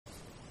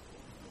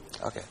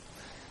Okay.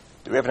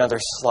 Do we have another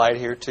slide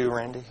here too,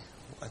 Randy?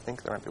 I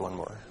think there might be one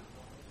more.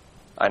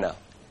 I know.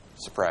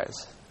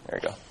 Surprise. There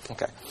you go.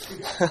 Okay.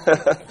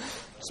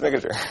 Just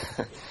making sure.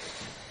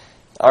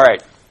 All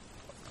right.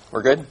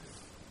 We're good?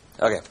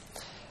 Okay.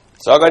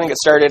 So I'll go ahead and get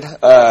started.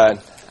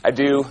 I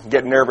do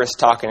get nervous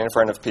talking in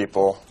front of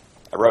people.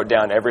 I wrote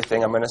down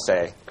everything I'm going to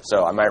say,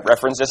 so I might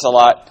reference this a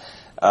lot.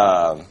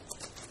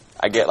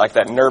 I get like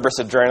that nervous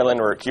adrenaline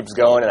where it keeps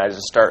going, and I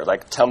just start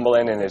like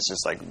tumbling, and it's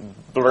just like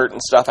blurting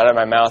stuff out of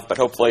my mouth. But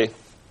hopefully,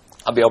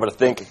 I'll be able to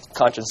think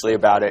consciously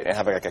about it and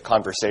have like a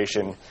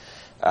conversation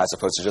as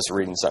opposed to just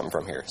reading something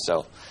from here.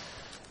 So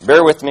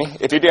bear with me.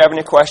 If you do have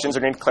any questions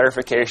or need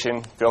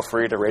clarification, feel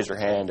free to raise your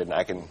hand, and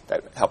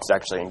that helps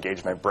actually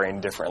engage my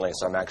brain differently,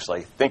 so I'm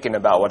actually thinking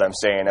about what I'm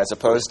saying as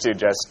opposed to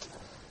just,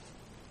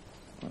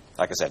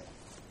 like I said,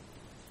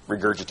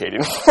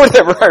 regurgitating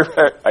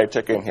whatever I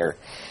took in here.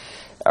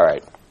 All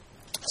right.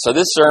 So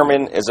this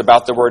sermon is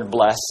about the word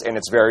bless in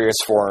its various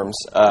forms.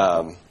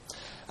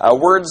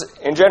 Words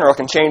in general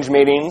can change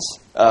meanings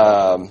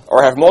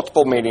or have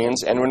multiple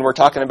meanings, and when we're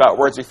talking about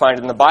words we find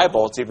in the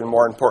Bible, it's even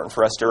more important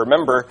for us to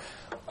remember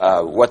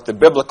what the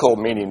biblical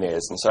meaning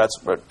is, and so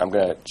that's what I'm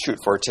going to shoot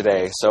for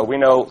today. So we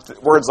know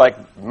words like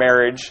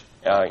marriage,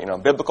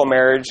 biblical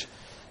marriage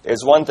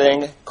is one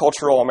thing,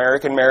 cultural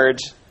American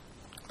marriage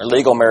or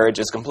legal marriage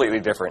is completely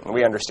different, and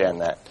we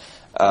understand that.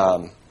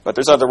 But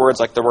there's other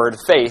words like the word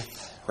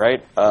faith,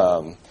 right?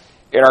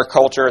 In our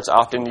culture, it's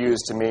often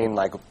used to mean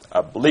like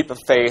a leap of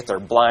faith or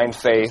blind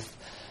faith.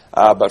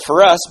 But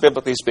for us,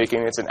 biblically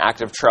speaking, it's an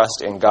act of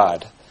trust in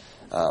God.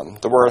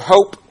 The word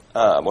hope,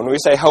 when we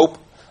say hope,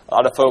 a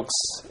lot of folks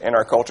in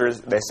our culture,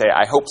 they say,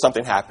 I hope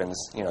something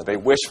happens. They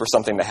wish for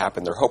something to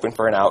happen. They're hoping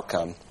for an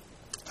outcome.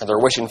 And they're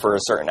wishing for a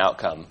certain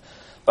outcome.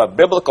 But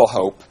biblical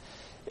hope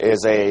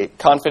is a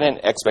confident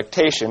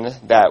expectation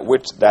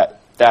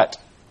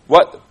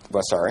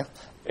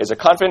is a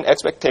confident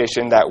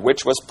expectation that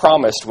which was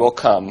promised will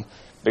come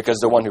because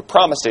the one who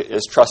promised it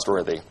is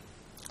trustworthy.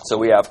 So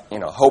we have,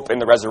 hope in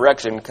the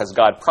resurrection because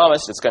God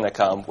promised it's going to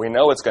come. We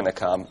know it's going to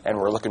come, and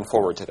we're looking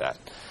forward to that.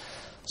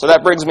 So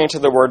that brings me to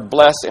the word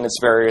bless in its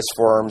various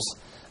forms.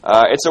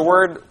 It's a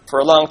word, for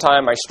a long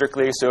time, I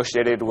strictly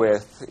associated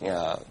with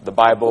the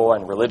Bible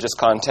and religious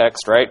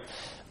context, right?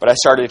 But I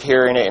started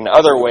hearing it in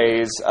other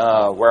ways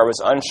where I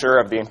was unsure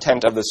of the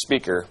intent of the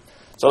speaker.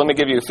 So let me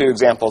give you a few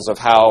examples of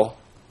how,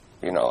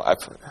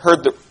 I've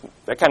heard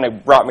that kind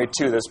of brought me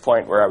to this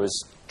point where I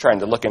was trying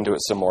to look into it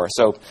some more.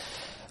 So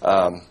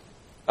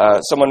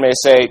someone may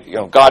say,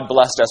 God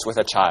blessed us with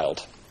a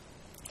child.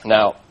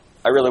 Now,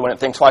 I really wouldn't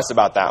think twice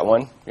about that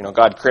one.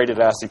 God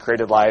created us. He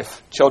created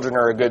life. Children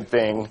are a good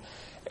thing.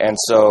 And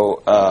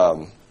so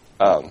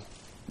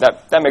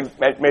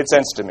that made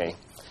sense to me.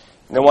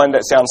 And the one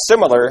that sounds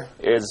similar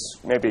is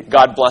maybe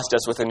God blessed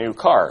us with a new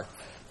car,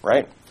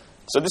 right?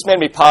 So this made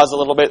me pause a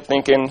little bit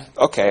thinking,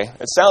 okay,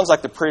 it sounds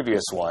like the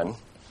previous one,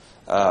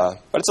 but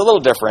it's a little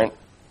different.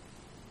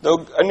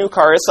 Though a new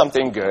car is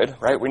something good,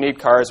 right? We need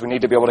cars. We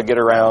need to be able to get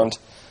around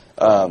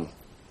to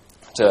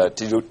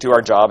do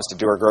our jobs, to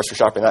do our grocery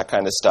shopping, that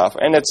kind of stuff.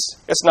 And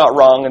it's not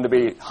wrong and to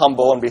be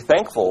humble and be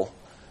thankful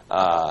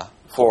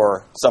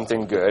for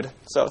something good.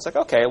 So it's like,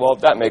 okay, well,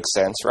 that makes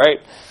sense, right?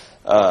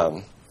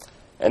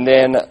 And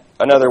then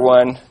another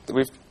one that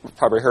we've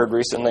probably heard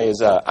recently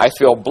is I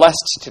feel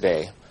blessed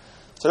today.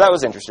 So that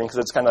was interesting because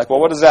it's kind of like, well,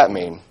 what does that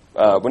mean?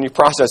 When you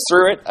process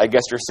through it, I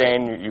guess you're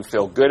saying you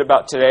feel good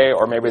about today,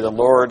 or maybe the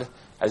Lord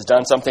has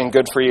done something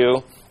good for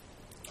you,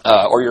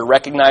 or you're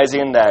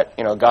recognizing that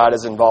God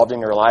is involved in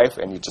your life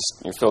and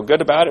you feel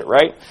good about it,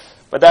 right?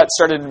 But that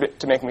started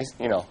to make me,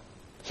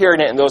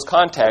 hearing it in those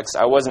contexts,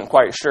 I wasn't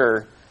quite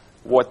sure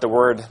what the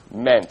word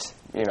meant,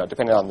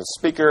 depending on the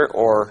speaker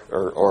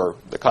or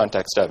the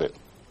context of it.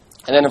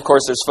 And then, of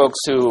course, there's folks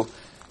who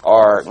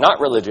are not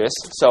religious.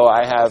 So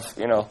I have,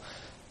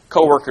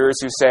 coworkers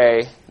who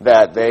say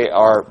that they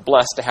are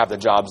blessed to have the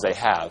jobs they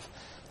have.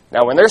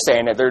 Now, when they're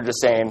saying it, they're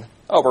just saying,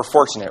 oh, we're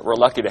fortunate. We're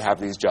lucky to have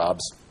these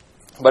jobs.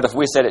 But if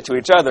we said it to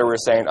each other, we're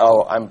saying,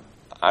 oh,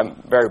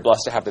 I'm very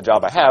blessed to have the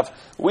job I have.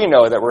 We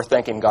know that we're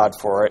thanking God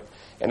for it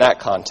in that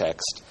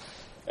context.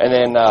 And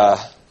then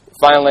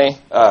finally,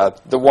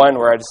 the one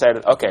where I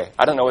decided, okay,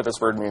 I don't know what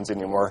this word means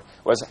anymore,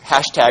 was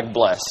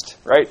 #blessed,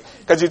 right?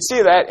 Because you'd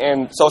see that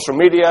in social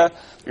media.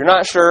 You're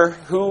not sure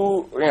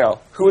who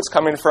it's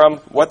coming from,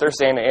 what they're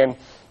saying, and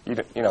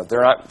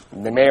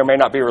they may or may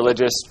not be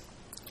religious.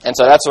 And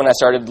so that's when I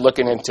started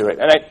looking into it.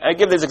 And I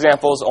give these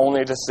examples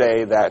only to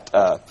say that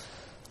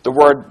the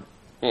word,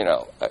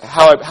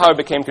 how I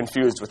became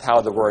confused with how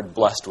the word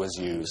blessed was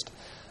used.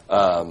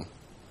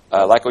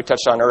 Like we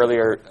touched on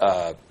earlier,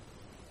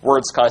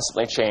 words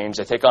constantly change.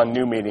 They take on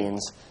new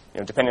meanings,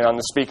 depending on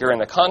the speaker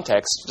and the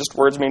context. Just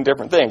words mean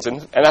different things,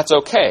 and that's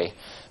okay.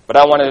 But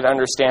I wanted to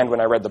understand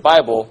when I read the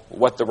Bible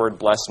what the word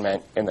blessed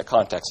meant in the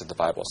context of the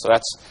Bible. So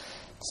that's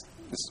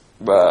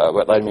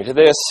what led me to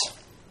this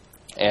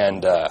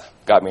and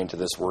got me into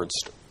this word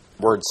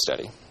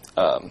study.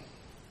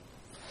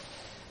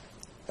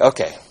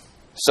 Okay,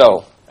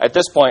 so at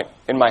this point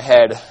in my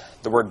head,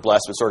 the word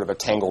blessed was sort of a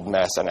tangled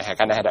mess, and I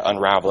kind of had to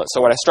unravel it.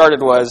 So what I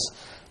started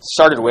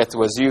with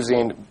was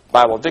using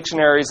Bible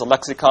dictionaries,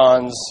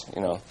 lexicons,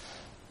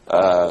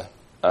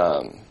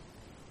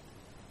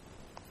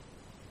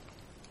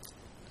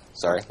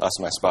 sorry, lost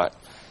my spot.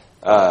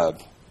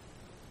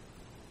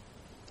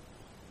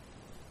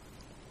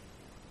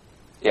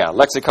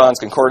 Lexicons,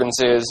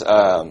 concordances,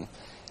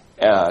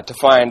 to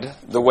find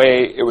the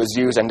way it was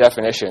used and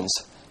definitions.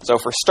 So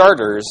for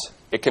starters,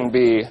 it can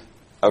be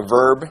a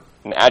verb,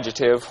 an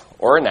adjective,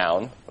 or a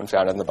noun when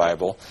found in the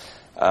Bible.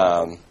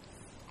 So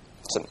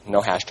no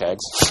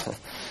hashtags.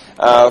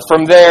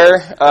 From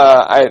there,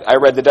 I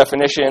read the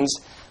definitions.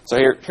 So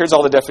here's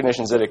all the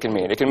definitions that it can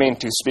mean. It can mean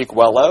to speak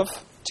well of,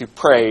 to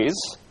praise,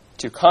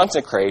 to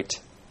consecrate,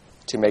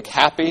 to make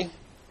happy,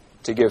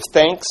 to give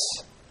thanks,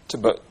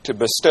 to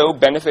bestow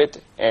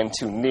benefit, and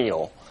to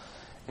kneel.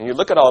 And you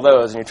look at all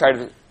those and you try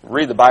to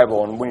read the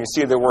Bible, and when you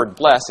see the word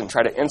blessed and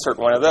try to insert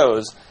one of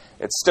those,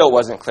 it still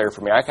wasn't clear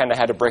for me. I kind of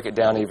had to break it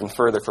down even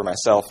further for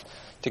myself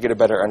to get a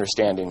better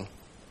understanding.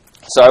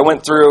 So I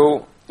went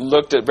through,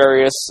 looked at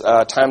various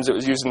times it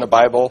was used in the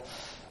Bible.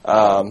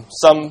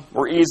 Some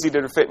were easy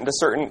to fit into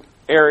certain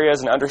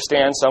areas and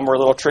understand. Some were a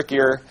little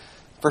trickier.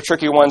 For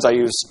tricky ones, I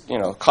used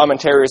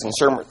commentaries and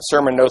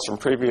sermon notes from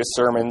previous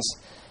sermons.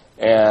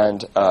 And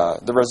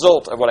the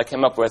result of what I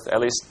came up with, at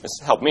least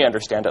helped me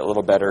understand it a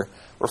little better,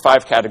 were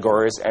 5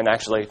 categories. And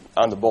actually,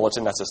 on the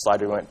bulletin, that's the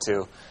slide we went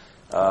to,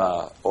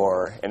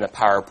 or in the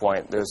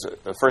PowerPoint, there's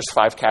the first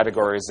 5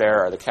 categories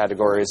there are the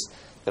categories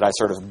that I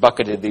sort of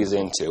bucketed these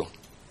into.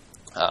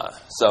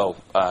 So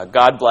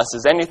God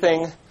blesses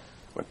anything.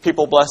 When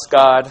people bless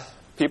God,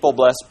 people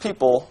bless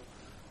people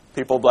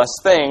bless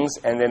things,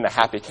 and then the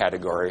happy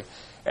category.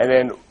 And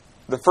then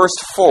the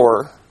first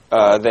 4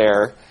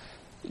 there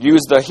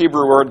use the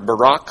Hebrew word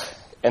barak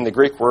and the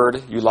Greek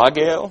word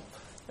eulogio.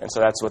 And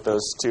so that's what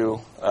those 2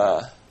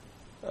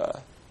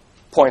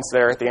 points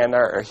there at the end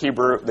are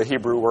the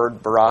Hebrew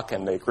word barak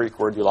and the Greek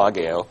word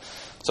eulogio.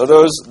 So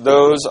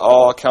those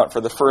all account for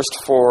the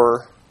first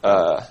 4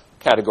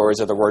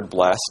 categories of the word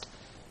blessed.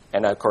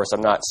 And of course,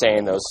 I'm not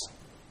saying those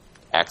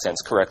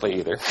accents correctly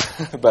either.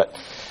 But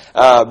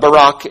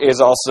barak is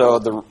also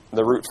the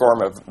root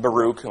form of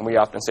Baruch, and we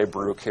often say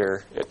Baruch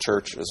here at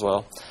church as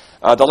well.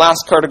 The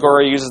last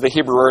category uses the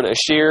Hebrew word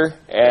ashir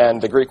and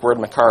the Greek word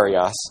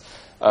makarios.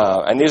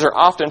 And these are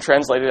often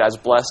translated as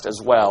blessed as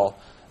well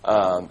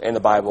in the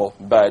Bible,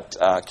 but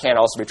can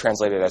also be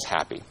translated as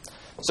happy.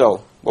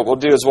 So what we'll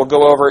do is we'll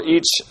go over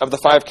each of the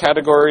 5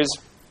 categories,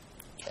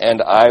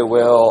 and I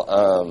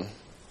will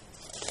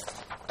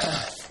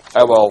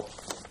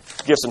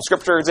give some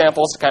scripture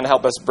examples to kind of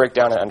help us break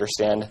down and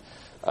understand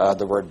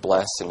the word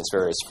bless in its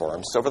various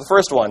forms. So for the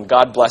first one,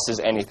 God blesses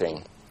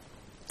anything.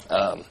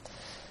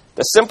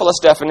 The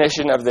simplest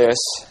definition of this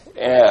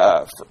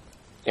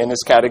in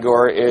this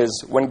category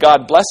is when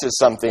God blesses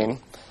something,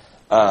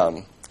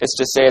 it's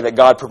to say that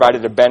God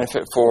provided a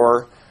benefit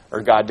for,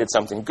 or God did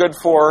something good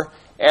for,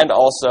 and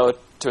also,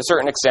 to a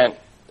certain extent,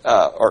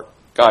 or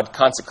God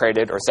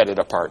consecrated or set it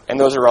apart. And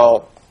those are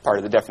all part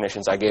of the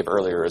definitions I gave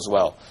earlier as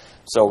well.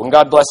 So when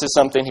God blesses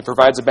something, He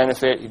provides a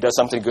benefit, He does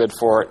something good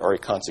for it, or He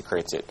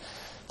consecrates it.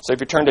 So if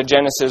you turn to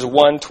Genesis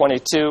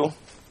 1:22,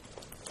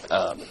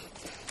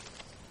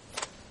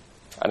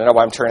 I don't know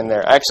why I'm turning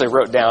there. I actually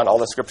wrote down all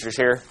the scriptures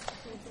here.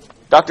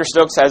 Dr.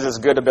 Stokes has this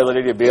good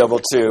ability to be able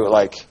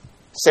to,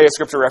 say a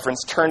scripture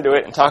reference, turn to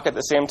it, and talk at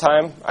the same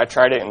time. I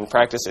tried it in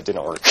practice. It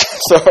didn't work.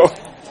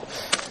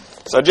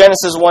 So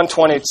Genesis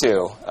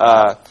 1:22.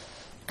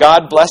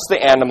 God blessed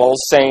the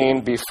animals,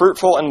 saying, "Be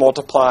fruitful and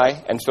multiply,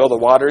 and fill the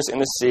waters in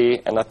the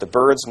sea, and let the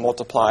birds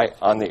multiply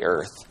on the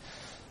earth."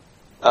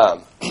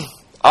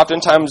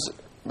 Oftentimes,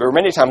 or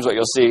many times what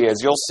you'll see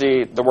is you'll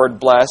see the word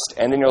blessed,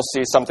 and then you'll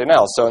see something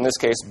else. So in this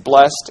case,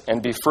 blessed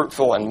and be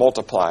fruitful and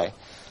multiply.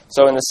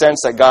 So in the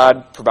sense that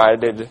God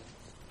provided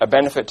a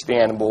benefit to the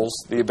animals,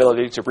 the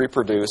ability to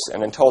reproduce,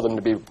 and then told them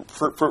to be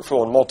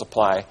fruitful and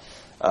multiply,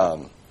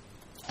 and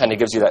it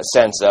gives you that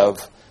sense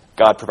of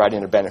God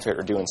providing a benefit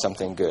or doing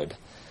something good.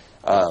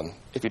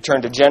 If you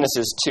turn to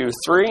Genesis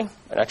 2:3,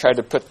 and I tried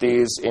to put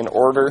these in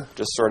order,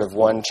 just sort of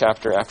one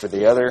chapter after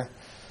the other,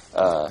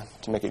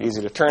 to make it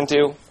easy to turn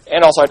to.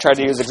 And also I tried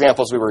to use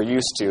examples we were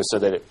used to so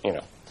that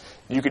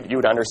you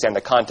would understand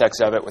the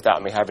context of it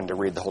without me having to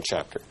read the whole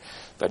chapter.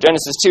 But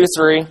Genesis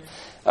 2:3,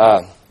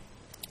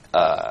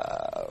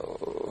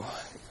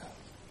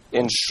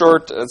 in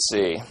short, let's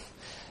see.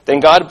 Then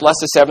God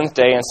blessed the 7th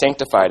day and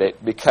sanctified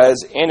it,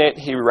 because in it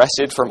He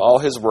rested from all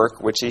His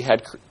work which He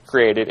had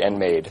created and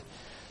made.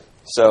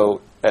 So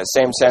that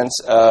same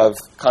sense of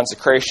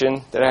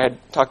consecration that I had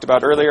talked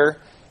about earlier,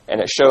 and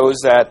it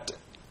shows that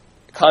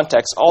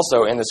context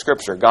also in the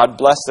Scripture. God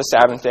blessed the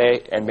Sabbath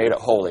day and made it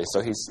holy.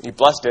 So He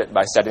blessed it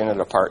by setting it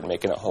apart and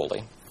making it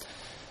holy.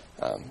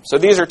 So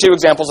these are 2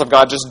 examples of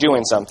God just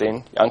doing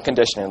something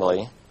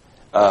unconditionally.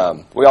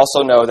 We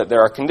also know that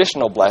there are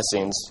conditional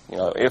blessings.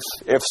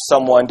 If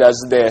someone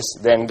does this,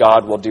 then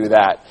God will do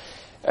that.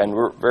 And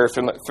we're very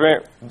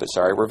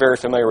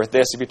familiar with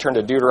this. If you turn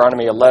to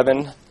Deuteronomy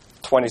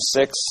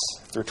 11:26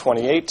 through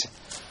 28.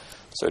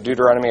 So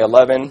Deuteronomy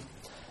 11,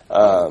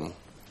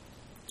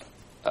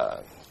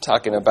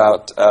 talking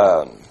about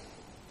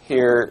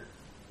here,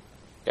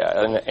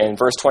 in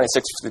verse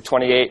 26 through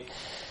 28,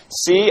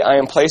 "See, I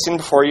am placing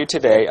before you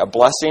today a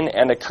blessing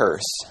and a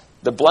curse.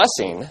 The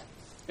blessing,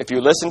 if you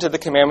listen to the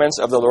commandments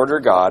of the Lord your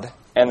God,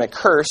 and the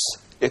curse,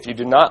 if you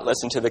do not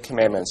listen to the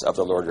commandments of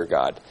the Lord your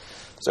God."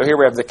 So here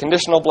we have the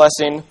conditional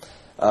blessing.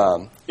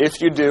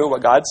 If you do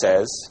what God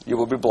says, you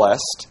will be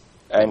blessed.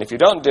 And if you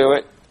don't do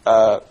it,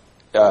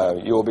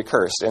 you will be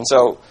cursed. And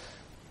so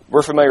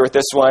we're familiar with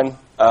this one.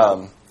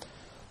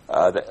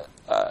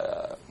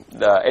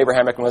 The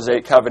Abrahamic and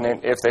Mosaic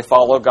covenant, if they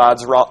follow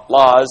God's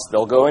laws,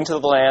 they'll go into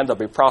the land, they'll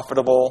be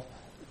profitable,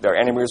 their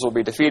enemies will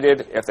be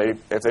defeated. If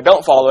they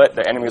don't follow it,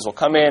 their enemies will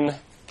come in,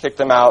 kick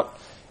them out,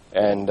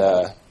 and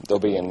they'll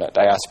be in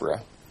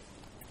diaspora.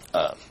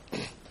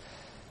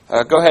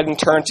 Go ahead and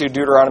turn to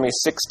Deuteronomy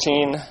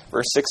 16,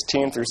 verse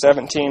 16 through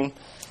 17.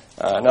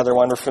 Another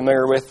one we're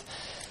familiar with.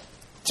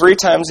 "3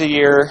 times a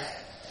year,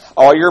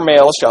 all your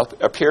males shall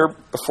appear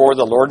before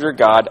the Lord your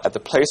God at the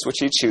place which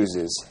he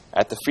chooses,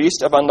 at the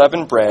feast of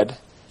unleavened bread,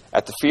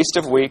 at the feast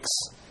of weeks,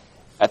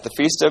 at the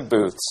feast of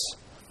booths.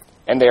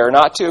 And they are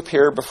not to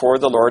appear before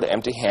the Lord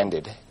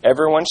empty-handed.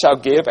 Everyone shall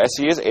give as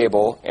he is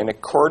able, in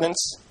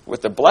accordance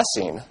with the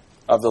blessing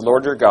of the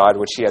Lord your God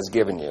which he has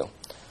given you."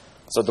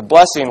 So the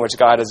blessing which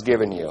God has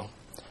given you.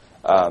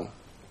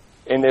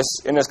 In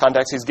this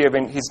context,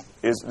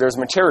 there's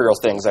material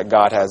things that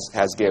God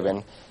has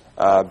given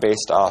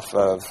based off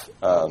of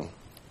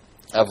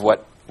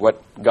what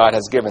God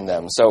has given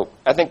them. So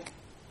I think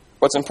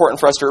what's important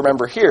for us to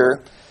remember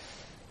here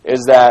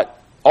is that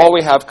all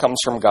we have comes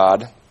from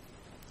God,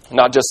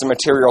 not just the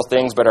material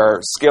things, but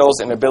our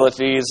skills and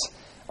abilities,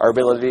 our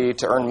ability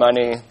to earn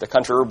money, the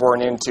country we're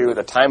born into,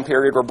 the time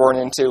period we're born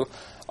into.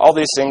 All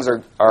these things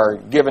are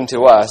given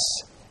to us,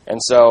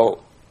 and so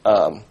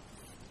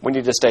we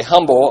need to stay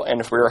humble, and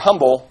if we are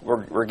humble,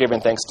 we're giving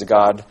thanks to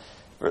God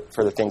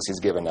for the things he's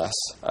given us.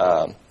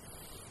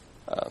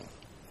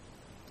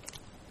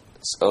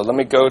 So let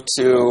me go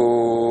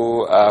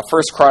to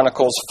 1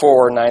 Chronicles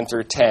 4, 9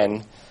 through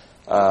 10.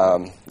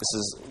 This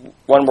is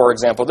one more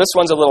example. This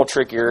one's a little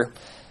trickier.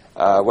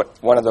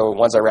 One of the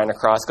ones I ran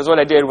across. Because what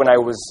I did when I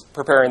was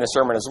preparing the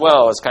sermon as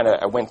well is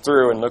I went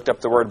through and looked up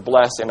the word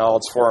bless in all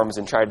its forms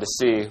and tried to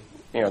see,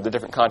 the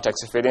different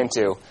contexts to fit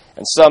into.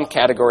 And some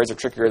categories are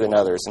trickier than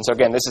others. And so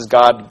again, this is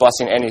God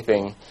blessing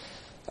anything.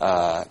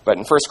 But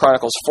in 1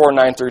 Chronicles 4,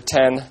 9 through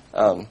 10,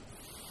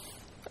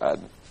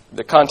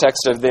 the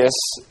context of this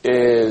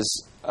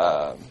is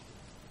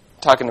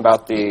talking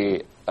about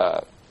the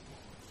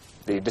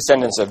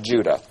descendants of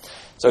Judah.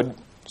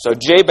 So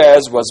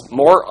Jabez was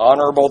more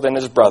honorable than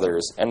his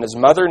brothers, and his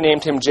mother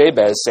named him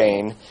Jabez,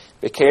 saying,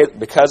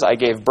 "Because I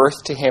gave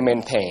birth to him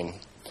in pain."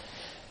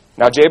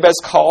 Now Jabez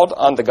called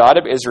on the God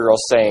of Israel,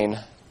 saying,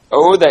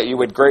 "Oh, that you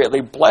would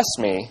greatly bless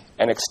me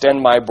and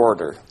extend my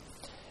border,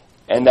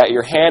 and that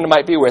your hand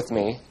might be with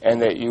me,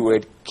 and that you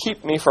would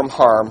keep me from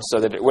harm so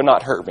that it would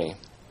not hurt me."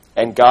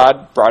 And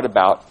God brought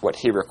about what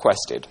he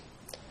requested.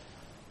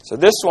 So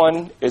this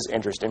one is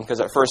interesting because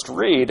at first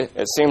read,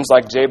 it seems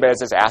like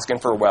Jabez is asking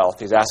for wealth.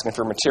 He's asking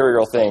for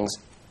material things,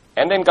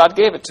 and then God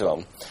gave it to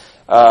him.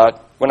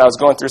 When I was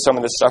going through some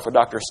of this stuff with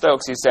Dr.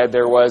 Stokes, he said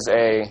there was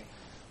a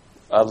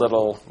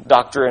little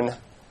doctrine,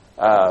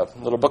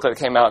 little booklet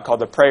that came out called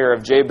The Prayer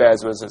of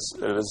Jabez. It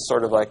was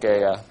sort of like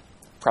a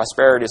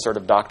prosperity sort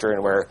of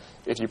doctrine where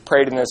if you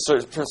prayed in a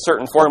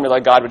certain formula,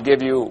 God would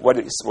give you what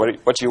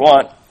you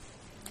want.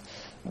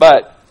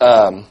 But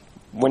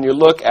when you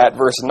look at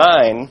verse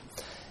 9,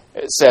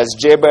 it says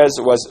Jabez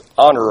was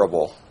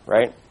honorable,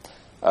 right?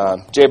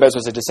 Jabez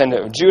was a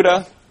descendant of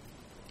Judah,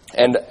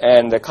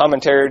 and the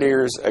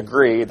commentators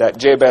agree that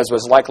Jabez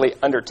was likely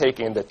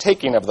undertaking the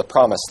taking of the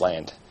promised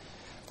land.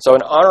 So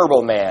an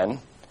honorable man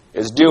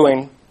is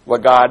doing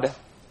what God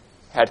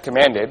had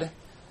commanded.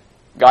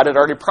 God had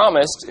already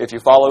promised, if you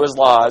follow his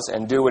laws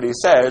and do what he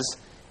says,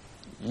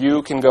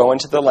 you can go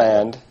into the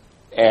land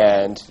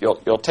and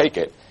you'll take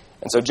it.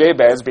 And so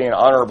Jabez, being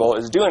honorable,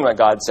 is doing what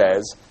God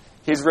says.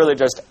 He's really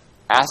just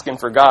asking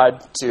for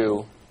God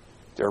to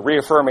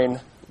reaffirming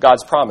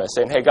God's promise,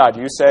 saying, "Hey, God,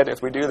 you said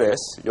if we do this,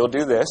 you'll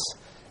do this,"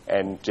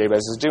 and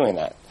Jabez is doing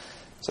that.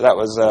 So that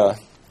was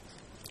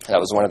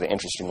one of the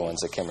interesting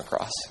ones that came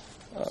across.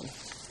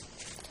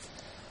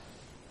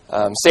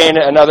 Saying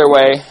it another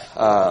way,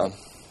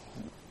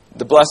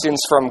 the blessings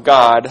from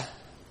God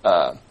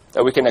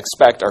that we can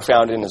expect are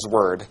found in His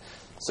Word.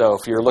 So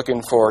if you're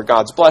looking for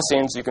God's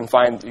blessings, you can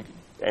find,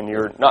 and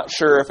you're not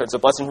sure if it's a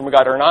blessing from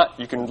God or not,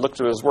 you can look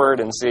to His Word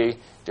and see,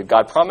 did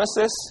God promise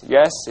this?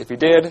 Yes. If He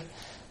did,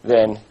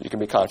 then you can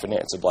be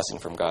confident it's a blessing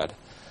from God.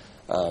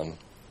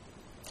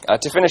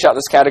 To finish out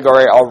this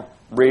category, I'll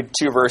read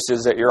 2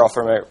 verses that you're all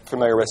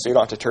familiar with, so you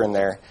don't have to turn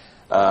there.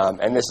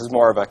 And this is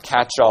more of a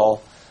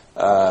catch-all.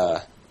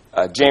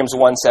 James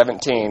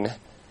 1:17,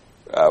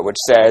 which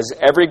says,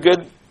 Every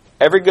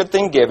good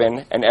thing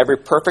given and every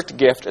perfect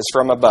gift is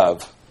from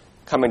above,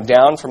 coming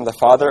down from the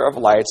Father of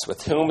lights,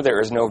 with whom there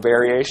is no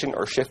variation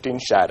or shifting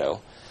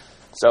shadow.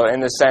 So in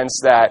the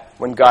sense that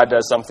when God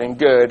does something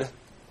good,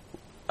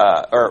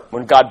 or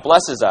when God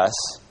blesses us,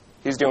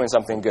 he's doing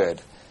something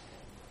good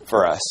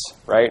for us,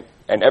 right?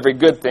 And every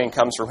good thing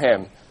comes from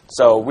him.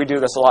 So we do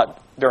this a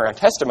lot during our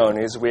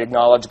testimonies. We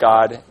acknowledge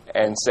God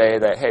and say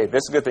that, hey,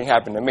 this good thing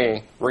happened to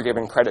me. We're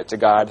giving credit to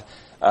God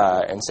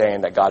and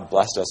saying that God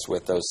blessed us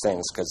with those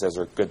things because those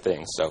are good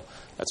things. So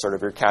that's sort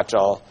of your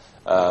catch-all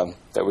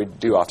that we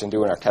do often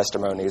do in our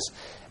testimonies.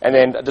 And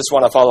then I just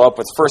want to follow up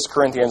with 1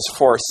 Corinthians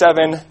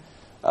 4:7,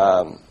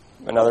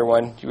 another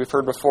one you've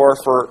heard before.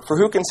 For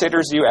who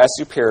considers you as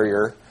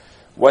superior?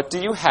 What do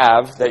you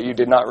have that you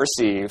did not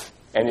receive?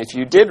 And if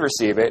you did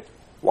receive it,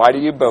 why do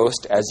you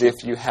boast as if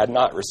you had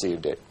not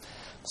received it?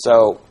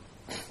 So,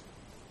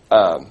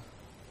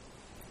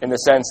 in the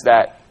sense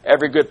that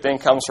every good thing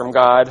comes from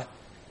God,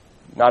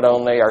 not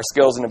only our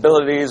skills and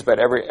abilities, but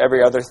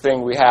every other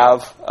thing we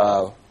have,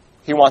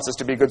 he wants us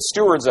to be good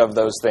stewards of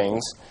those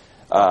things.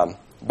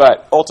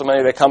 But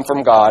ultimately, they come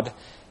from God,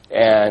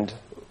 and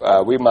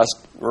we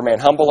must remain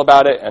humble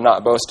about it and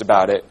not boast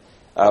about it.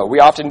 We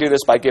often do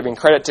this by giving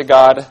credit to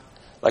God,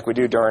 like we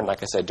do during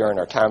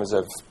our times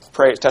of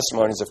praise,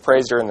 testimonies of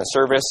praise during the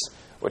service,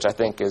 which I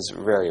think is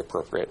very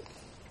appropriate.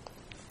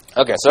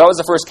 Okay, so that was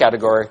the first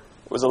category.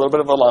 It was a little bit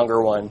of a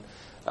longer one,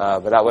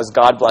 but that was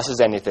God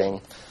blesses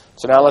anything.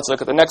 So now let's look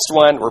at the next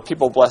one, where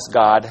people bless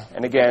God.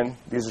 And again,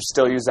 these are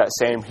still use that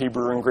same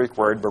Hebrew and Greek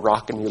word,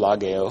 barak and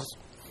eulogio.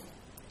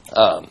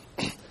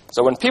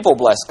 So when people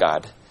bless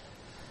God,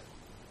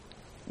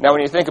 now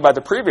when you think about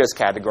the previous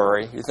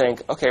category, you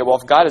think, okay, well,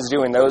 if God is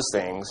doing those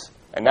things,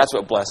 and that's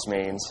what bless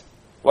means,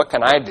 what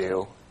can I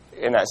do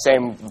in that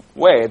same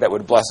way that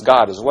would bless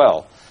God as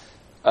well?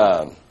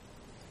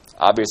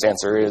 Obvious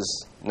answer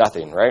is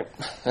nothing, right?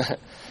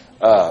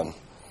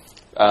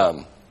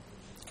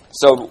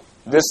 So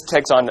this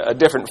takes on a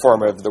different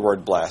form of the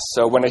word bless.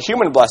 So when a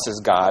human blesses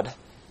God,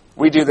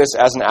 we do this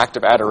as an act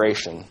of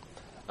adoration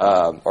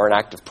or an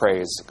act of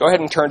praise. Go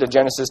ahead and turn to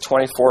Genesis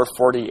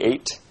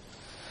 24:48.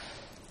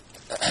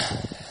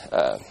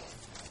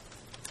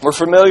 We're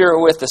familiar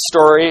with the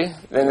story,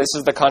 and this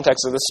is the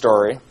context of the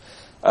story,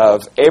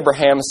 of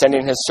Abraham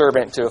sending his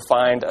servant to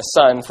find a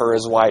son for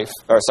his wife.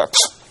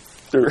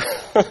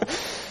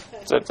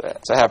 So it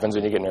happens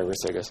when you get nervous,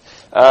 I guess.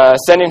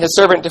 Sending his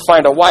servant to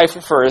find a wife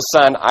for his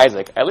son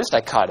Isaac. At least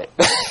I caught it.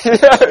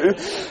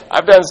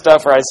 I've done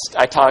stuff where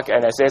I talk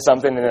and I say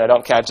something and I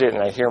don't catch it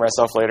and I hear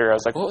myself later. I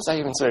was like, what was I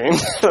even saying?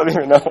 I don't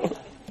even know.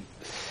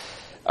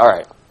 All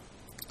right.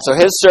 So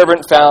his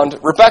servant found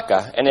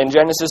Rebekah. And in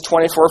Genesis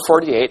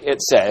 24:48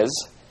 it says,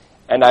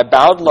 "And I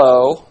bowed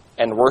low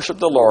and worshipped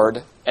the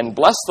Lord and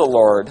blessed the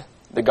Lord,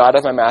 the God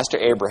of my master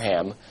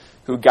Abraham,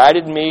 who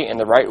guided me in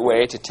the right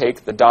way to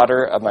take the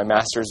daughter of my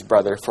master's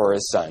brother for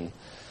his son."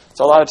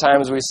 So a lot of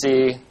times we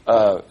see,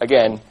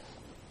 again,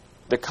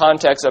 the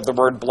context of the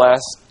word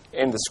bless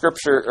in the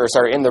scripture,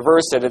 in the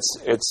verse that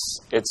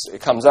it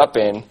comes up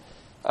in.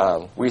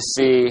 We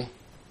see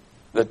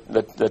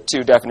the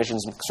two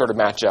definitions sort of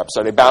match up.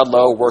 So they bowed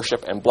low,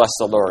 worship, and bless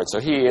the Lord. So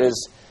he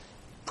is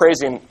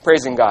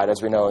praising God,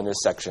 as we know in this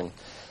section.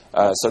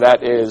 So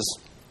that is,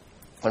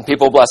 when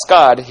people bless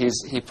God,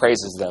 he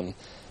praises them.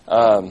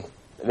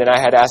 Then I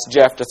had asked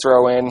Jeff to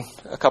throw in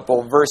a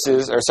couple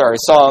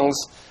songs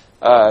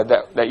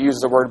that use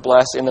the word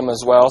bless in them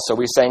as well. So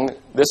we sang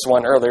this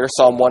one earlier,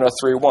 Psalm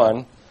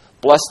 103:1.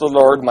 "Bless the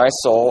Lord, my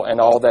soul, and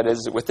all that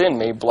is within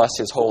me, bless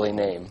his holy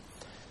name."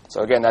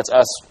 So again, that's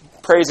us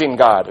praising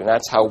God, and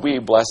that's how we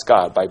bless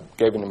God, by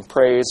giving him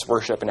praise,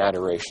 worship, and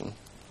adoration.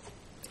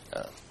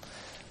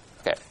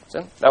 Okay,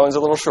 so that one's a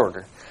little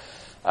shorter.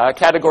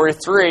 Category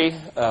 3,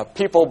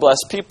 people bless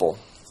people.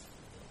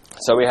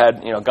 So we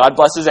had, God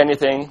blesses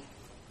anything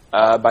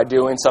by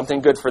doing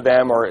something good for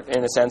them, or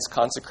in a sense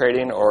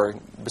consecrating or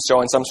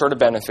bestowing some sort of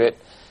benefit.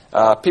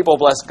 People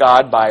bless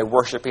God by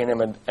worshiping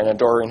him and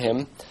adoring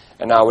him.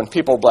 And now when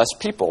people bless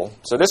people,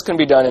 so this can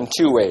be done in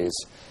two ways.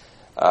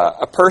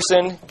 A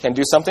person can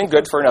do something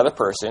good for another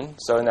person.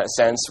 So in that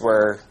sense,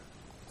 where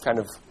kind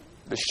of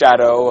the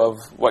shadow of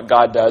what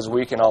God does,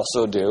 we can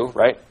also do,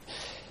 right?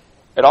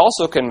 It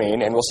also can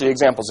mean, and we'll see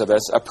examples of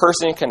this, a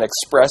person can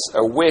express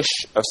a wish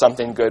of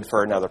something good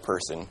for another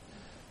person.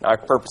 Now, I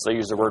purposely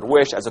use the word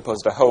wish as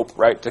opposed to hope,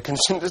 right?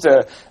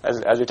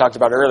 As we talked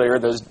about earlier,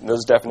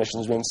 those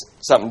definitions mean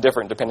something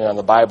different depending on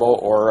the Bible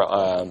or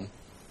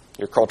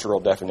your cultural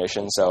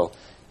definition. So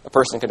a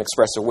person can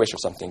express a wish of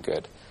something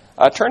good.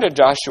 Turn to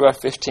Joshua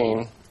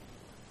 15.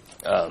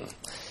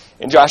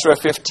 In Joshua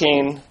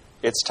 15,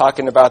 it's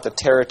talking about the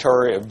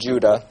territory of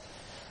Judah.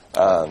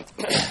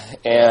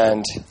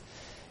 And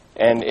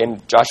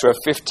in Joshua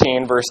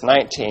 15, verse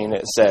 19,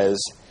 it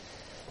says,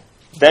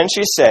 "Then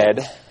she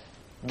said,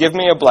 'Give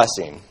me a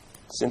blessing.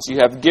 Since you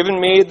have given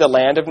me the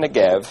land of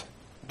Negev,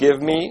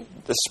 give me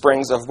the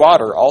springs of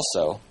water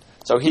also.'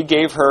 So he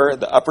gave her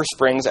the upper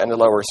springs and the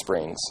lower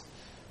springs.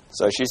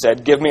 So she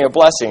said, 'Give me a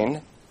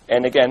blessing.'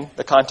 And again,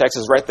 the context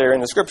is right there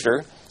in the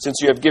scripture.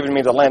 'Since you have given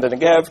me the land of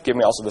Negev, give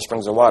me also the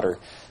springs of water.'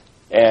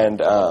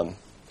 And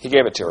He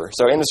gave it to her.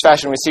 So in this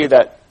fashion, we see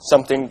that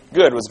something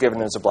good was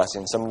given as a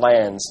blessing. Some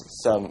lands,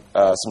 some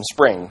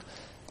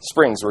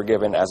springs were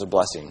given as a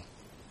blessing.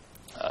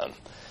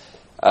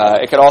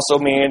 It could also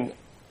mean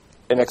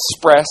an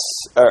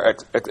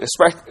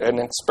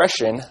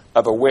expression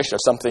of a wish of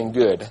something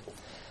good.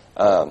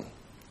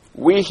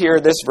 We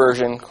hear this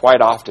version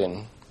quite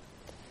often.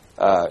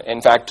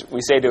 In fact,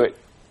 we say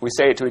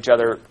it to each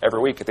other every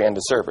week at the end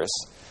of service.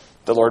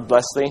 The Lord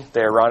bless thee,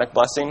 the Aaronic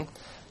blessing.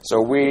 So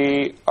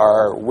we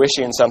are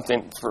wishing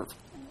something.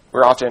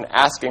 We're often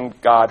asking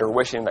God or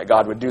wishing that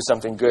God would do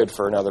something good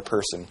for another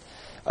person.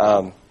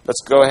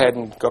 Let's go ahead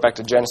and go back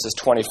to Genesis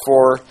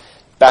 24.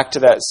 Back to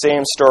that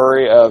same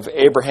story of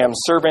Abraham's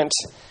servant.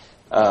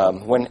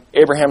 When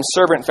Abraham's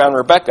servant found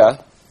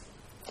Rebekah,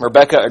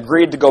 Rebekah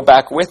agreed to go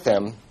back with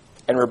him,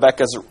 and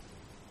Rebekah's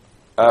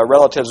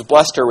relatives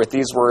blessed her with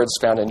these words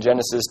found in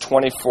Genesis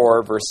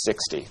 24, verse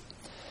 60.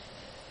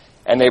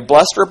 And they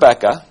blessed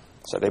Rebekah,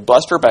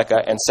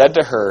 and said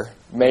to her,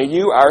 "May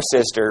you, our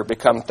sister,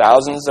 become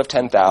thousands of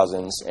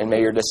 10,000s, and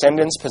may your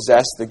descendants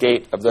possess the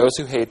gate of those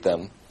who hate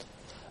them."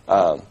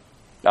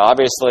 Now,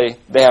 obviously,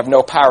 they have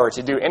no power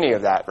to do any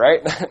of that,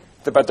 right?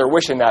 But they're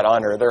wishing that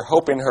on her. They're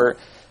hoping for,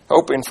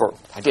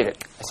 I did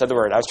it. I said the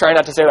word. I was trying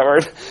not to say that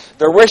word.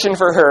 They're wishing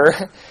for her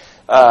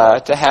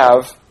to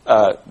have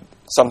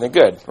something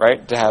good,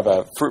 right? To have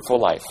a fruitful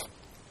life.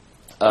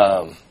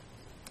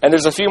 And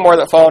there's a few more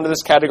that fall into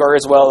this category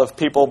as well of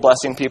people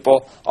blessing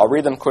people. I'll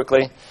read them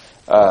quickly,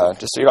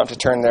 just so you don't have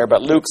to turn there.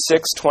 But Luke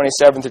 6,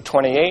 27 through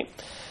 28.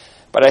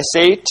 "But I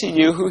say to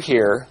you who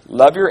hear,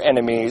 love your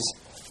enemies,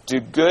 do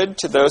good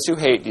to those who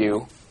hate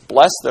you,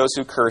 bless those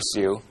who curse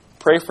you,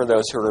 pray for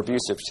those who are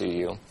abusive to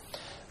you."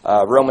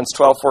 Romans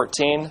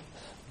 12:14,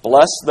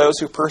 "Bless those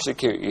who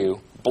persecute you,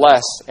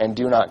 bless and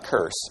do not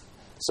curse."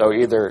 So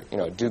either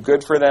do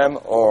good for them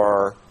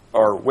or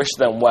wish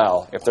them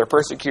well. If they're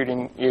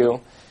persecuting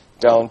you,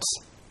 don't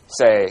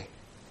say,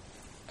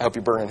 "I hope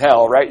you burn in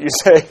hell," right? You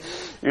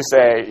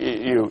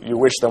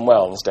wish them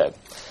well instead.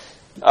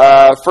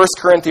 1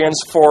 Corinthians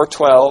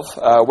 4:12,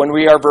 "When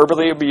we are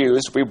verbally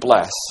abused, we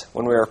bless.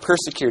 When we are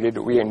persecuted,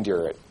 we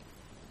endure it."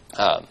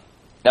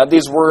 Now,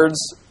 these words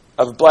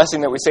of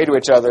blessing that we say to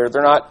each other,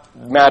 they're not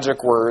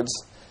magic words,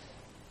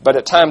 but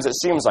at times it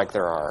seems like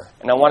there are.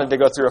 And I wanted to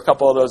go through a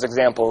couple of those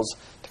examples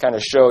to kind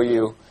of show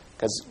you,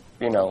 because,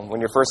 when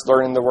you're first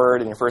learning the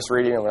Word and you're first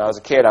reading it, when I was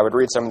a kid, I would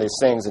read some of these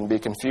things and be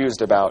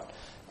confused about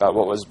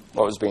what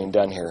was being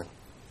done here.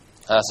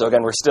 So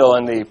again, we're still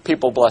in the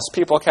people bless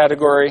people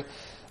category.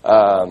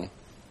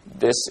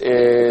 This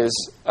is,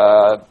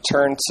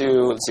 turn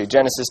to,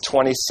 Genesis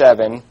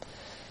 27.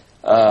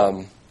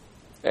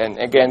 And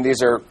again,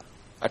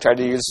 I tried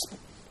to use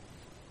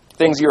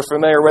things you're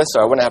familiar with, so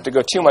I wouldn't have to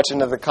go too much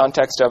into the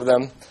context of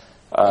them.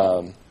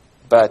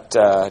 But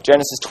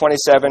Genesis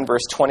 27,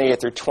 verse 28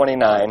 through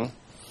 29,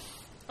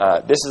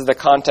 this is the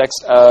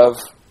context of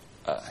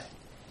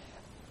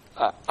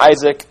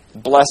Isaac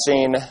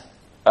blessing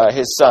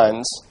his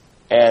sons,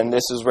 and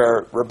this is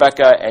where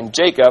Rebekah and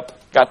Jacob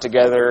got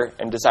together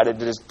and decided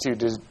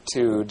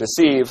to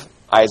deceive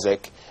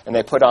Isaac, and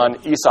they put on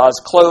Esau's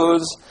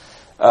clothes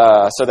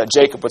so that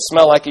Jacob would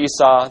smell like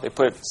Esau. They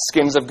put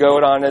skins of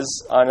goat on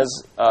his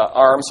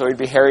arms so he'd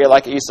be hairy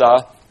like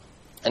Esau,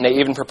 and they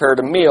even prepared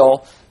a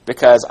meal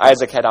because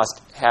Isaac had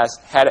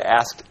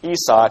asked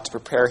Esau to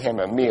prepare him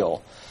a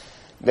meal.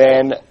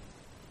 Then,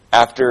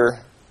 after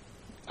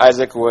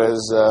Isaac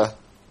was,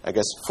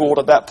 fooled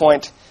at that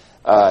point,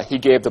 he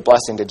gave the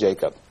blessing to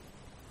Jacob.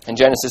 In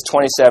Genesis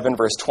 27,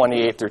 verse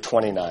 28 through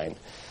 29,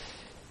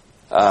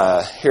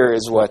 here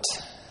is what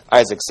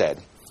Isaac said.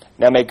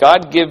 "Now may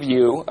God give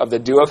you of the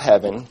dew of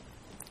heaven,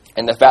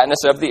 and the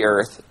fatness of the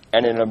earth,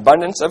 and an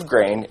abundance of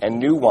grain and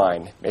new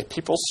wine. May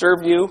people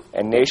serve you,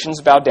 and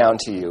nations bow down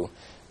to you.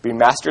 Be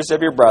masters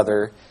of your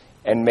brother,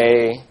 and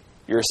may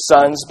your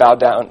sons bow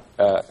down.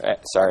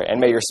 And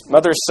may your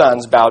mother's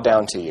sons bow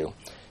down to you.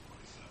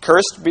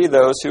 Cursed be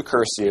those who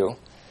curse you,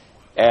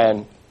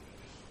 and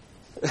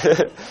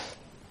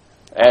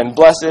and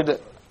blessed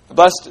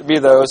be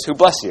those who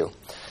bless you."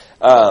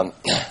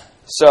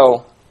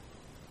 So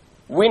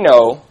we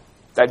know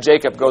that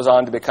Jacob goes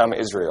on to become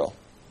Israel,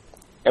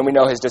 and we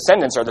know his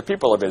descendants are the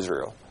people of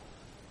Israel.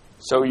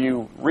 So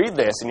you read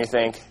this and you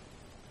think,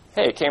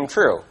 "Hey, it came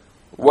true."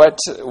 What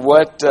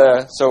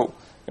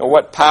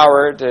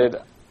power did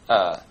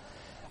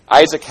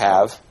Isaac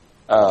have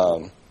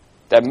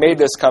that made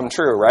this come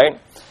true, right?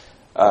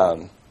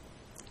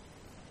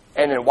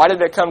 And then why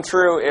did it come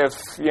true if,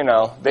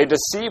 they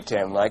deceived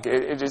him? Like,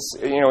 it just,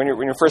 when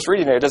you're first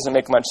reading it, it doesn't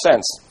make much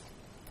sense.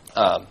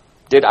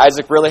 Did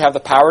Isaac really have the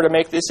power to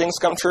make these things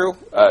come true?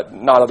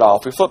 Not at all.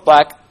 If we flip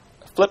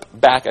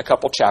back a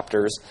couple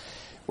chapters,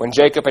 when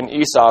Jacob and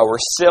Esau were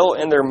still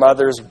in their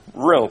mother's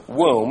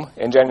womb,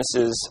 in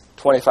Genesis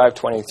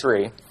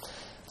 25:23,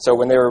 so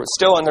when they were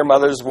still in their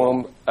mother's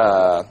womb,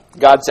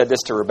 God said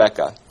this to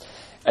Rebekah.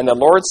 "And the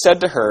Lord said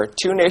to her,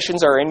 2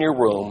 nations are in your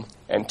womb,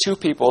 and 2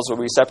 peoples will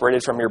be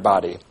separated from your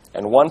body.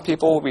 And one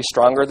people will be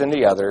stronger than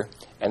the other,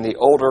 and the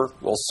older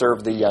will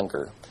serve the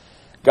younger."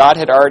 God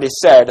had already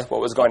said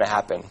what was going to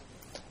happen.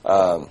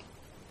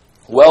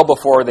 Well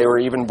before they were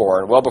even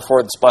born, well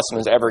before this blessing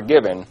was ever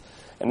given,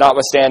 and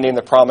notwithstanding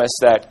the promise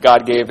that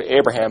God gave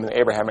Abraham in the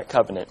Abrahamic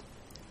covenant.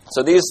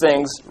 So these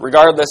things,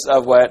 regardless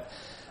of what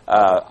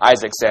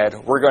Isaac said,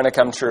 were going to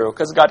come true,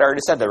 because God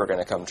already said they were going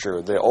to come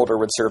true. The older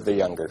would serve the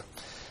younger.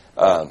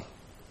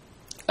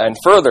 And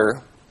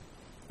further,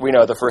 we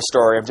know the first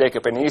story of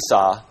Jacob and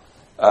Esau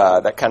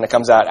that kind of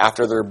comes out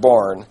after they're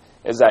born,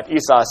 is that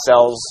Esau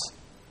sells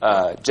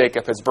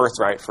Jacob his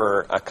birthright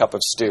for a cup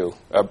of stew,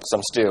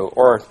 some stew.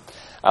 Or,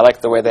 I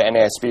like the way the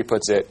NASB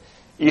puts it,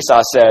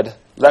 Esau said,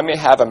 "Let me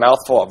have a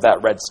mouthful of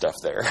that red stuff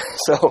there."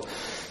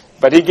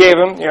 But he gave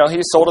him,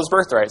 he sold his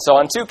birthright. So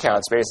on two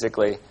counts,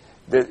 basically,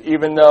 that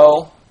even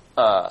though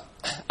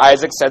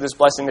Isaac said this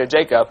blessing to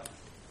Jacob,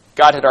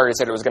 God had already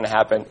said it was going to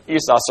happen.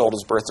 Esau sold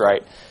his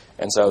birthright.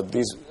 And so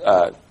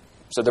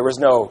so there was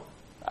no,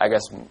 I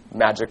guess,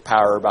 magic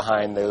power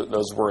behind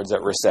those words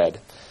that were said.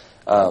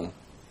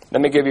 Let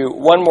me give you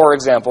one more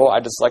example. I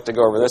just like to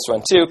go over this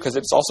one too, because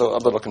it's also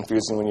a little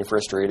confusing when you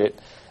first read it.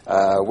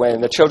 When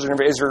the children of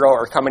Israel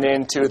are coming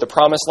into the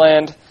promised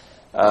land,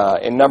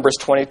 in Numbers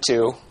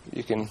 22,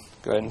 you can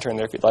go ahead and turn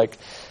there if you'd like,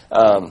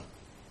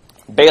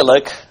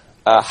 Balak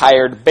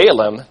hired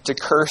Balaam to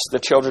curse the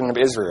children of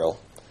Israel.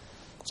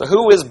 So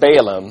who is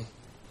Balaam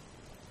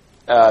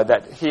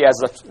that he has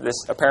this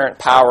apparent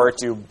power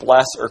to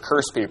bless or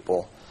curse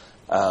people?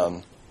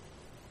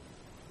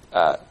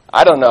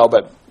 I don't know,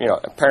 but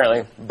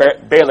apparently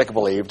Balak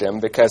believed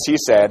him, because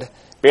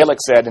Balak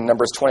said in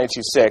Numbers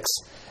 22:6,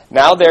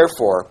 "Now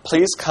therefore,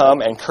 please come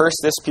and curse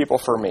this people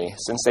for me.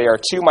 Since they are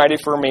too mighty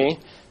for me,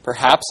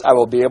 perhaps I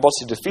will be able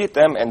to defeat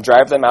them and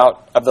drive them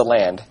out of the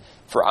land.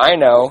 For I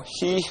know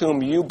he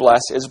whom you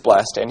bless is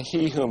blessed, and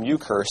he whom you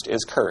cursed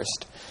is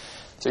cursed."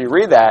 So you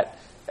read that,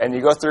 and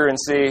you go through and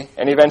see,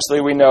 and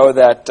eventually we know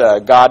that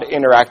God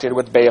interacted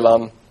with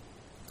Balaam,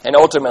 and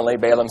ultimately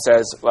Balaam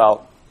says,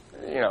 well,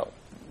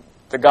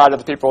 the God of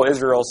the people of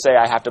Israel say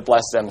I have to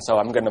bless them, so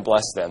I'm going to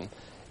bless them.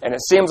 And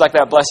it seems like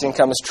that blessing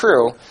comes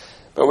true,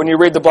 but when you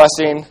read the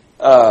blessing,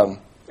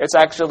 it's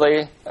actually,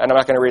 and I'm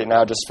not going to read it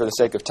now just for the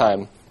sake of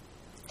time,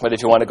 but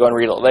if you want to go and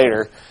read it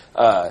later,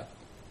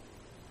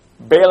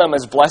 Balaam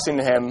is blessing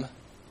him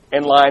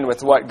in line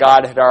with what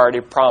God had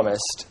already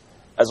promised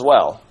as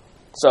well.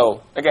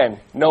 So, again,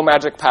 no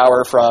magic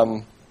power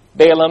from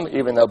Balaam,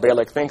 even though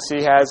Balak thinks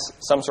he has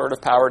some sort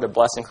of power to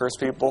bless and curse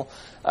people.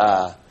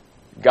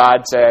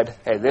 God said,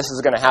 hey, this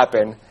is going to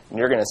happen, and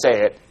you're going to say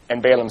it, and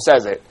Balaam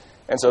says it.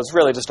 And so it's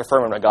really just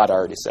affirming what God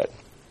already said.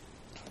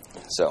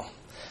 So,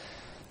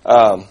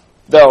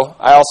 though,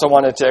 I also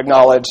wanted to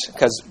acknowledge,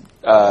 because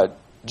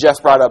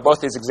Jeff brought up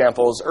both these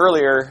examples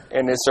earlier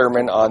in his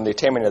sermon on the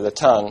taming of the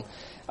tongue.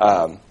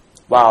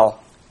 While,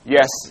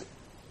 yes,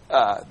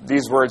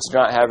 these words do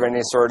not have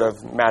any sort of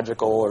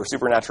magical or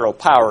supernatural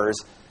powers,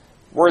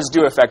 words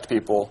do affect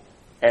people,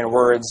 and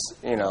words,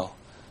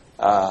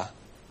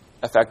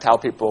 affect how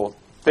people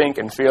think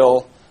and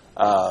feel.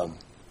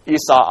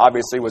 Esau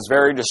obviously was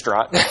very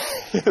distraught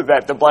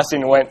that the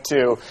blessing went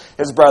to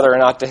his brother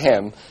and not to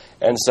him.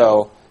 And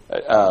so,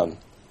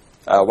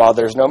 while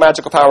there's no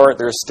magical power,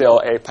 there's still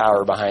a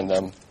power behind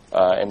them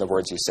in the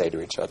words you say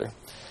to each other.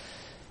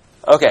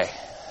 Okay.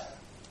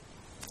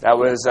 That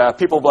was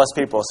people bless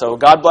people. So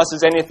God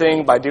blesses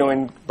anything by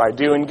doing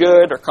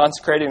good or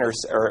consecrating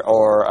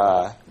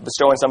or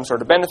bestowing some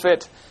sort of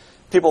benefit.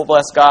 People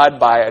bless God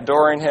by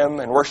adoring Him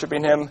and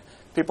worshiping Him.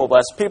 People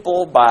bless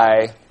people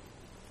by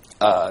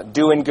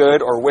doing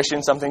good or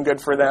wishing something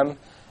good for them.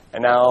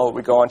 And now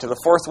we go on to the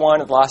fourth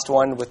one, and the last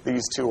one, with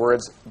these two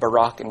words,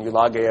 barak and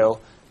eulogio.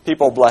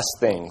 People bless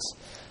things.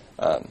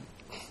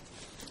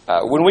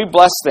 When we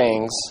bless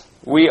things,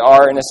 we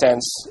are, in a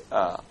sense,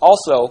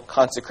 also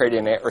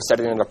consecrating it or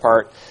setting it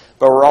apart,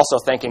 but we're also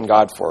thanking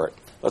God for it.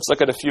 Let's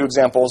look at a few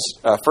examples.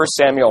 1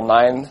 Samuel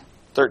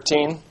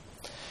 9:13.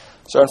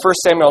 So in 1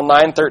 Samuel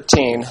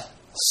 9:13,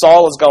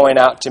 Saul is going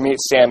out to meet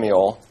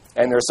Samuel,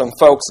 and there's some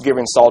folks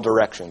giving Saul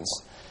directions.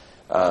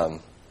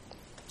 And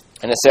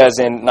it says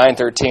in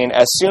 9:13,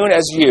 "As soon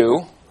as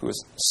you," who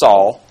is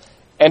Saul,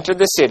 "enter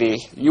the city,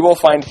 you will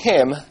find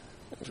him,"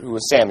 who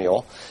is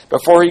Samuel,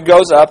 "before he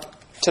goes up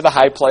to the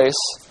high place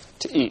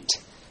to eat.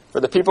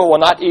 For the people will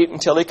not eat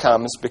until he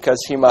comes, because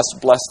he must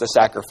bless the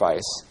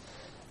sacrifice."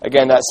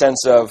 Again, that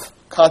sense of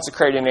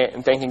consecrating it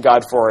and thanking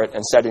God for it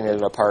and setting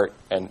it apart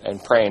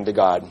and praying to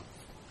God.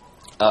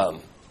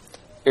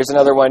 Here's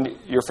another one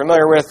you're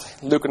familiar with,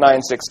 Luke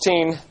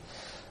 9:16.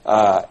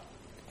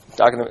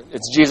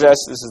 It's Jesus.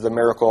 This is the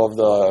miracle of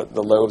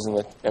the loaves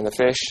and the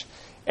fish.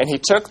 "And he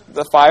took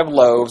the 5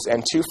 loaves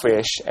and 2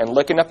 fish, and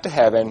looking up to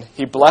heaven,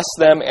 he blessed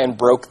them and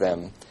broke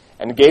them,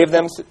 and gave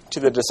them to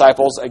the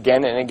disciples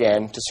again and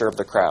again to serve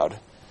the crowd."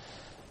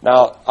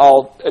 Now,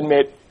 I'll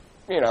admit,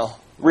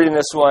 reading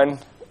this one,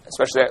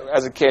 especially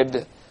as a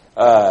kid,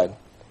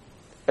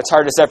 it's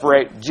hard to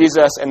separate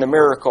Jesus and the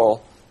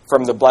miracle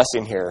from the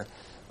blessing here.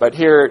 But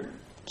here,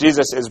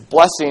 Jesus is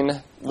blessing,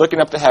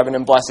 looking up to heaven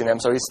and blessing them.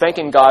 So he's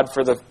thanking God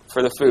for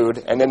the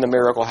food, and then the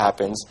miracle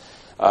happens.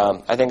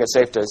 I think it's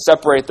safe to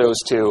separate those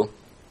two.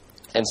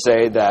 and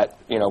say that,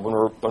 when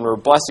we're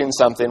blessing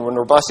something, when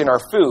we're blessing our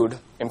food,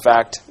 in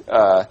fact,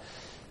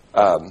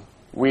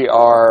 we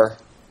are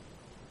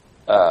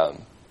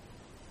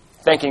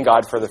thanking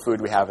God for the food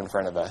we have in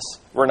front of us.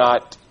 We're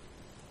not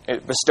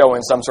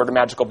bestowing some sort of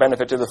magical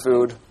benefit to the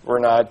food. We're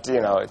not,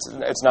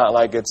 it's not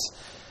like it's,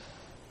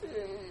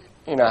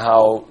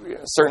 how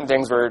certain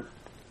things were,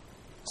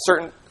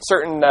 certain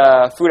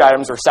food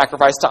items were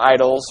sacrificed to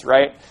idols,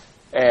 right?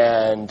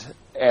 And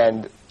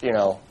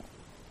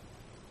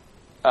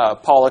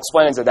Paul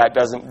explains that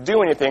doesn't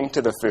do anything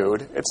to the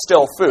food. It's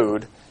still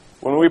food.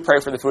 When we pray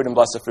for the food and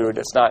bless the food,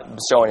 it's not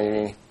bestowing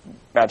any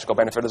magical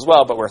benefit as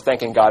well, but we're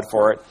thanking God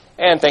for it,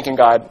 and thanking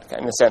God,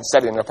 in a sense,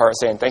 setting it apart,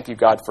 saying, thank you,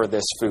 God, for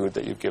this food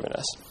that you've given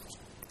us.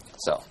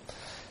 So,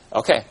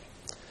 okay.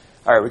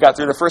 All right, we got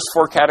through the first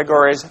 4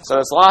 categories. So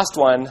this last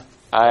one,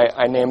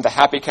 I named the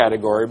happy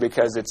category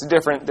because it's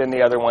different than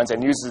the other ones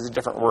and uses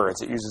different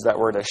words. It uses that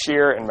word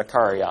ashir and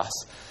makarios.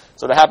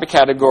 So the happy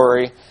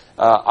category,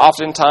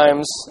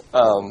 oftentimes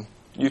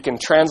you can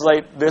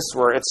translate this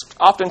word. It's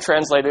often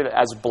translated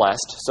as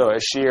blessed. So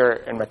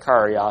ashir and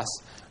makarios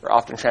are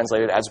often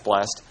translated as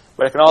blessed,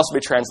 but it can also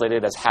be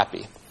translated as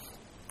happy.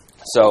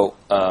 So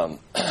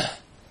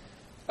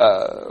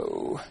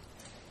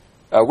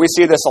we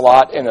see this a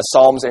lot in the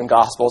Psalms and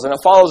Gospels, and it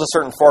follows a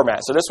certain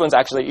format. So this one's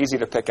actually easy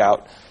to pick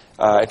out.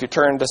 If you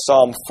turn to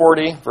Psalm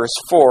 40, verse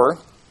 4,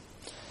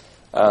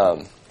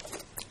 and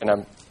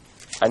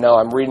I know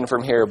I'm reading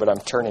from here, but I'm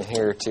turning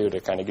here too to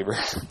kind of give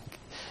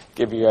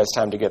you guys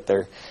time to get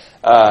there.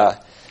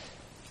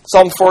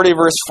 Psalm 40,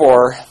 verse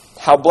 4,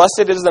 how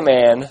blessed is the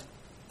man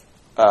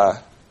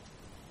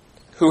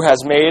who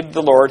has made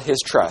the Lord his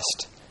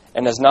trust,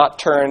 and has not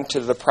turned to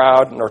the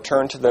proud, nor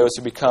turned to those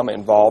who become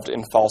involved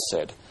in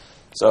falsehood.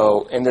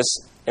 So in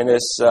this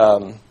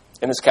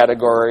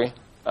category,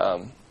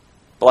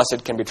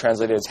 blessed can be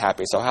translated as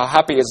happy. So how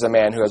happy is the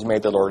man who has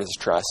made the Lord his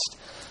trust?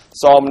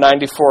 Psalm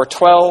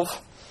 94:12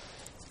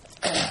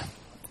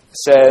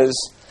 says,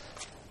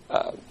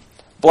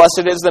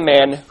 blessed is the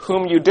man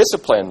whom you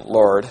discipline,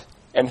 Lord,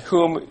 and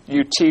whom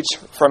you teach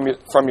from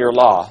your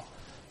law.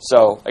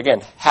 So,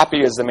 again,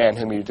 happy is the man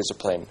whom you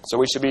discipline. So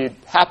we should be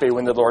happy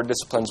when the Lord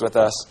disciplines with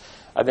us.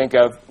 I think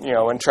of,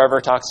 when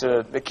Trevor talks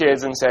to the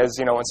kids and says,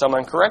 when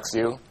someone corrects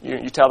you,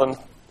 you tell them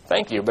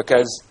thank you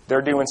because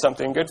they're doing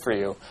something good for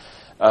you.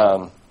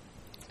 And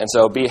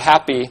so be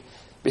happy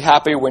when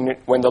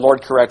the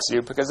Lord corrects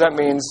you, because that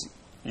means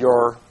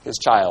you're his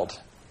child,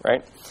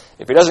 right?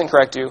 If he doesn't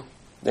correct you,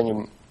 then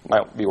you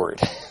might be worried.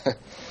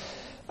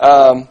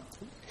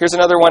 Here's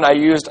another one I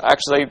used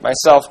actually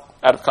myself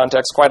out of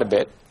context quite a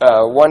bit.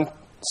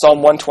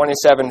 Psalm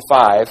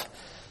 127:5.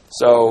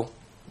 So,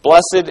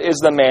 blessed is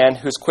the man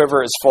whose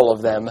quiver is full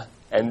of them,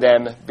 and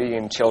them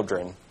being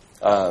children.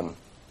 There's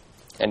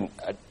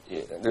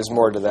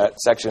more to that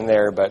section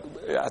there, but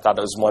I thought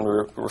it was one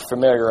we were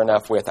familiar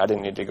enough with. I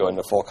didn't need to go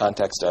into full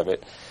context of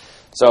it.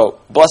 So,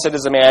 blessed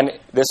is the man.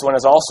 This one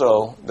is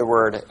also the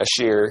word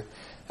ashir.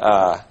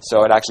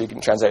 So it actually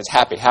can translate as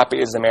happy. Happy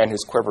is the man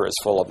whose quiver is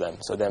full of them.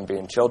 So them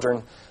being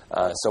children.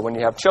 So when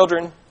you have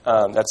children,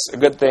 that's a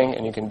good thing,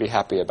 and you can be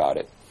happy about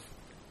it.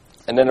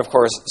 And then, of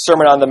course,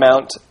 Sermon on the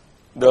Mount.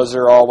 Those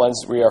are all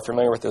ones we are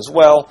familiar with as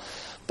well.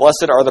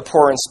 Blessed are the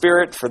poor in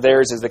spirit, for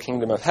theirs is the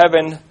kingdom of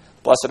heaven.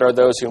 Blessed are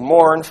those who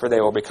mourn, for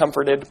they will be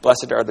comforted.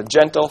 Blessed are the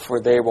gentle,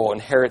 for they will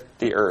inherit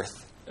the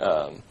earth.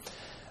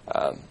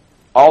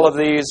 All of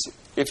these,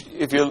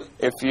 if you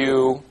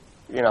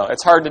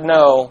it's hard to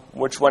know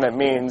which one it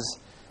means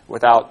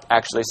without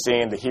actually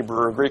seeing the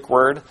Hebrew or Greek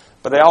word,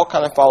 but they all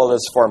kind of follow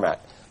this format.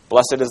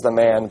 Blessed is the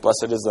man,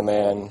 blessed is the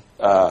man,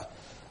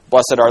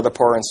 blessed are the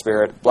poor in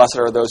spirit, blessed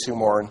are those who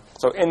mourn.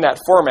 So in that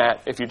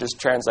format, if you just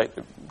change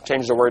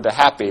the word to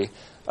happy,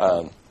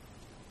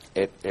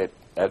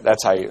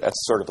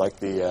 that's sort of like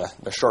the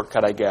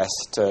shortcut, I guess,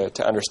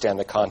 to understand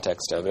the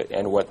context of it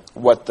and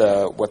what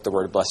the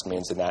word blessed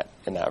means in that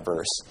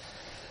verse.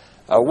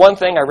 One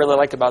thing I really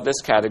like about this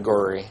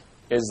category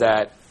is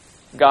that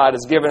God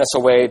has given us a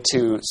way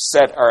to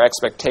set our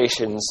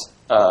expectations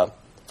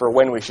for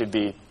when we should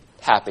be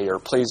happy or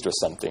pleased with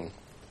something.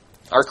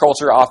 Our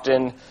culture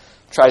often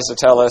tries to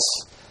tell us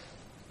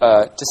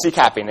to seek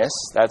happiness.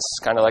 That's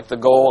kind of like the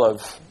goal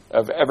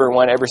of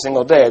everyone every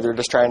single day. They're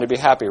just trying to be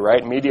happy,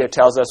 right? Media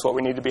tells us what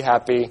we need to be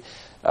happy.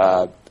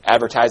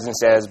 Advertising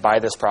says, buy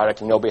this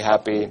product and you'll be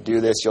happy. Do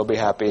this, you'll be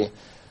happy.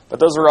 But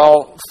those are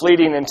all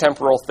fleeting and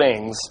temporal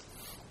things.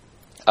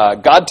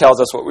 God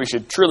tells us what we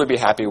should truly be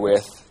happy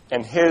with,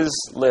 and his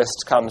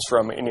list comes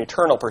from an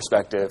eternal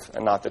perspective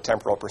and not the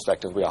temporal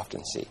perspective we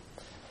often see.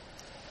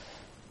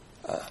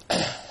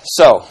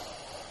 So,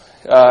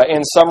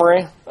 in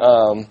summary,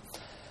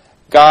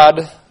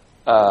 God,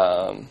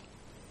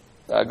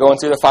 going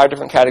through the 5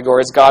 different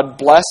categories, God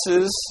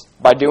blesses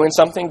by doing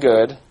something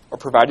good or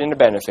providing a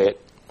benefit.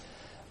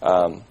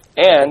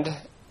 And,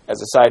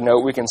 as a side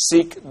note, we can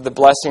seek the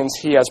blessings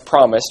he has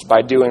promised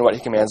by doing what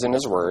he commands in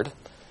his word.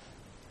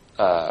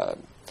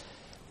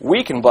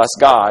 We can bless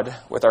God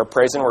with our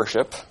praise and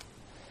worship.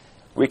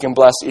 We can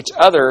bless each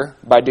other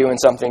by doing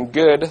something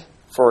good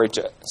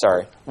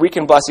we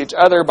can bless each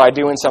other by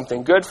doing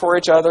something good for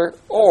each other,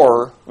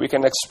 or we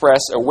can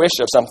express a wish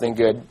of something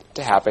good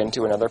to happen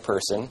to another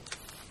person.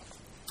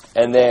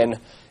 And then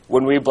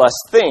when we bless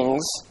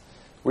things,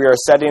 we are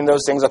setting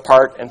those things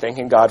apart and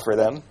thanking God for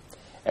them.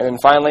 And then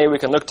finally, we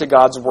can look to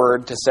God's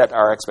Word to set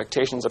our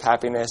expectations of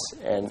happiness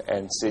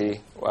and see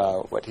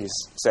what He's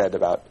said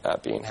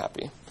about being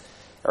happy,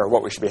 or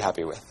what we should be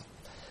happy with.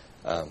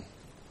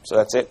 So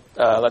that's it.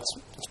 Let's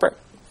pray.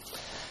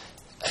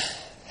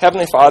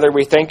 Heavenly Father,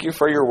 we thank you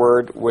for your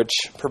Word, which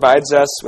provides us